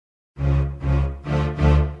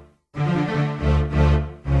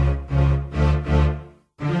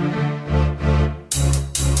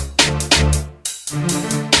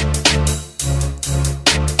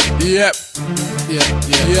Yep.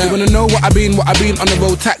 Yeah. You wanna know what I been on the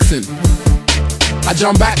road taxing? I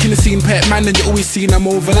jump back in the scene, pet man, and you always seen I'm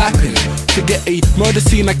overlapping. Forget a murder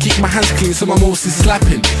scene, I keep my hands clean, so I'm mostly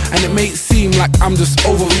slapping. And it may seem like I'm just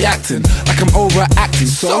overreacting, like I'm overacting.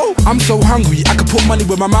 So I'm so hungry, I can put money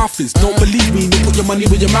where my mouth is. Don't believe me, you put your money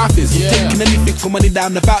where your mouth is. I'm taking anything for money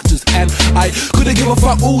down the vouchers, and I couldn't give a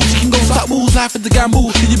fuck. Ooh, you can go stop rules, life is the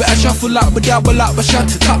gamble. You better shuffle up, but double up, but shut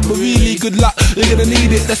it up. But really, good luck, you're gonna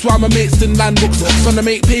need it. That's why my mates in land books, trying to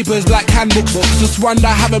make papers like handbooks. Just one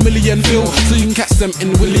that have a million bill, so you can catch them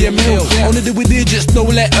in William Hill. Only the with digits, no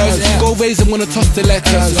letters. Go raise and wanna toss the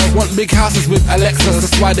letters. Want big houses with Alexas,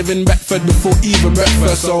 that's why they're in Bedford before even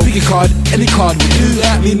breakfast. So pick a card, any card will do.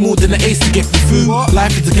 Need more than an ace to get you through.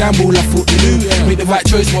 Life is a gamble, I thought you knew. Make the right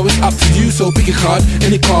choice, well it's up to you. So pick a card,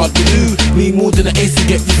 any card will do. Need more than an ace to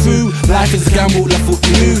get you through. Life is a gamble, I thought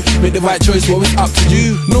you knew. Make the right choice, well it's up to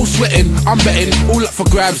you. No sweating, I'm betting, all up for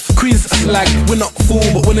grabs. Queen's a slag, we're not full,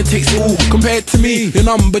 but when it takes all. Compared to me, you're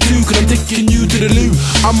number 2, cause I'm taking you to the loo.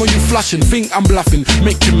 I'm on you flushing, think I'm bluffing,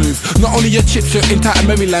 make you move. Not only your chips, your entire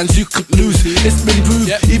Marylands you could lose. It's been proved,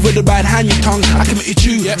 either the bad hand, your tongue, I can make you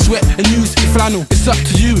chew. Sweat and use your flannel, it's up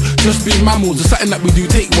to you. Just be mammals, it's something that we do,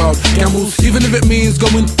 take wild gambles. Even if it means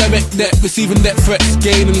going direct debt, receiving debt threats,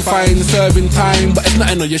 gaining fines, serving time. But it's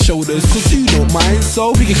nothing on your shoulders, cause you don't mind.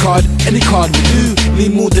 So pick a card, any card will do.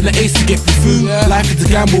 Need more than an ace to get you through. Life is a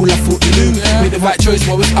gamble, I thought you knew. Make the right choice,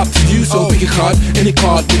 well it's up to you. So pick a card, any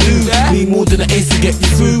card will do. Need more than an ace to get you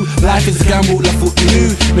through. Life is a gamble, I thought you knew.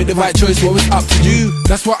 Make the right choice, well it's up to you.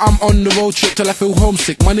 That's why I'm on the road trip till I feel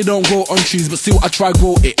homesick. Money don't grow on trees, but see what I try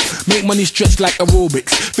grow it. Make money stretch like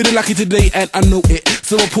aerobics. Feeling lucky today and I know it.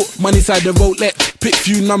 So I put money side the road, let pick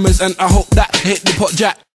few numbers and I hope that hit the pot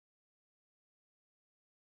jack.